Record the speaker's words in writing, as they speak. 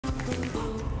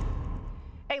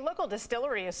A local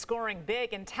distillery is scoring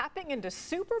big and tapping into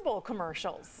Super Bowl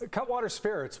commercials. Cutwater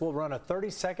Spirits will run a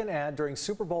 30-second ad during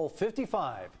Super Bowl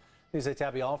 55. News 8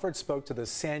 Tabby Alford spoke to the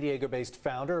San Diego-based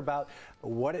founder about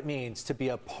what it means to be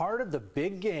a part of the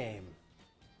big game.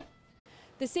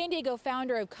 The San Diego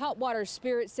founder of Cutwater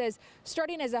Spirits says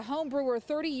starting as a home brewer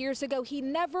 30 years ago, he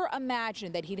never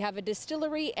imagined that he'd have a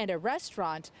distillery and a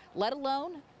restaurant, let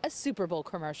alone a Super Bowl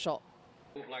commercial.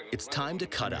 It's time to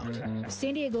cut out.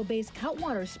 San Diego-based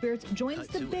Cutwater Spirits joins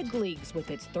the big leagues with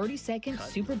its 30-second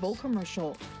Super Bowl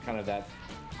commercial. Kind of that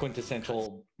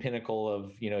quintessential pinnacle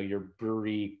of, your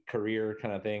brewery career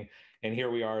kind of thing. And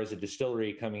here we are as a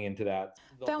distillery coming into that.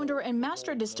 Founder and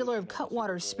master distiller of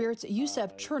Cutwater Spirits,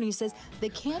 Yusef Cherney, says the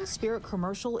canned spirit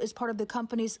commercial is part of the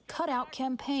company's Cut Out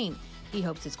campaign. He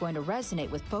hopes it's going to resonate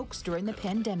with folks during the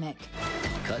pandemic.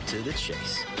 Cut to the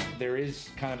chase. There is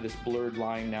kind of this blurred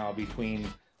line now between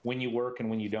when you work and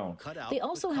when you don't. They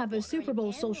also have a Super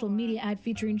Bowl social media ad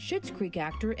featuring Schitt's Creek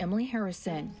actor Emily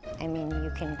Harrison. I mean,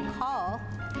 you can call,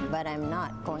 but I'm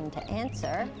not going to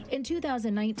answer. In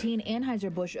 2019,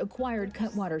 Anheuser-Busch acquired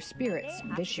Cutwater Spirits.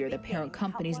 This year, the parent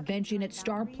company's benching its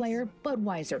star player,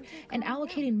 Budweiser, and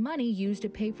allocating money used to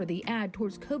pay for the ad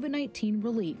towards COVID-19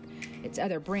 relief. Its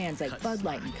other brands like Bud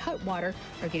Light and Cutwater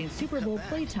are getting Super Bowl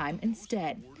playtime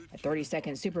instead. A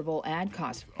 30-second Super Bowl ad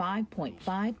cost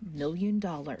 $5.5 million.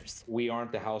 We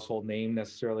aren't the household name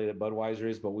necessarily that Budweiser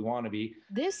is, but we want to be.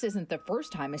 This isn't the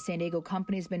first time a San Diego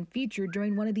company has been featured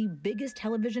during one of the biggest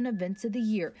television events of the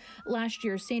year. Last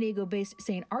year, San Diego-based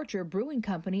St. Archer Brewing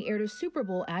Company aired a Super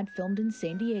Bowl ad filmed in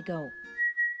San Diego.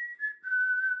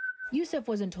 Yusef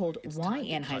wasn't told why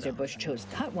Anheuser-Busch chose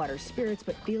Cutwater Spirits,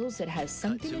 but feels it has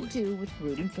something to do with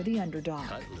rooting for the underdog.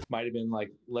 Might have been like,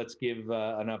 let's give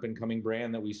an up-and-coming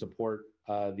brand that we support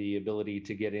the ability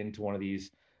to get into one of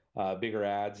these bigger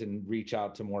ads and reach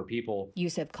out to more people.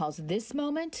 Yusef calls this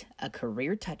moment a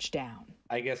career touchdown.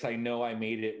 I guess I know I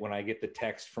made it when I get the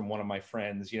text from one of my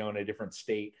friends, in a different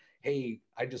state. Hey,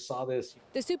 I just saw this.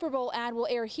 The Super Bowl ad will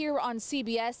air here on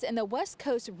CBS in the West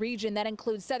Coast region. That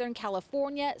includes Southern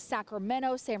California,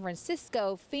 Sacramento, San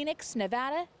Francisco, Phoenix,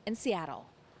 Nevada, and Seattle.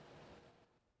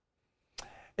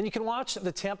 And you can watch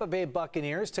the Tampa Bay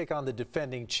Buccaneers take on the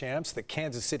defending champs, the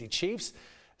Kansas City Chiefs,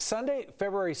 Sunday,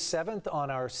 February 7th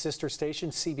on our sister station,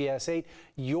 CBS 8,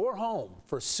 your home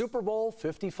for Super Bowl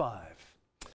 55.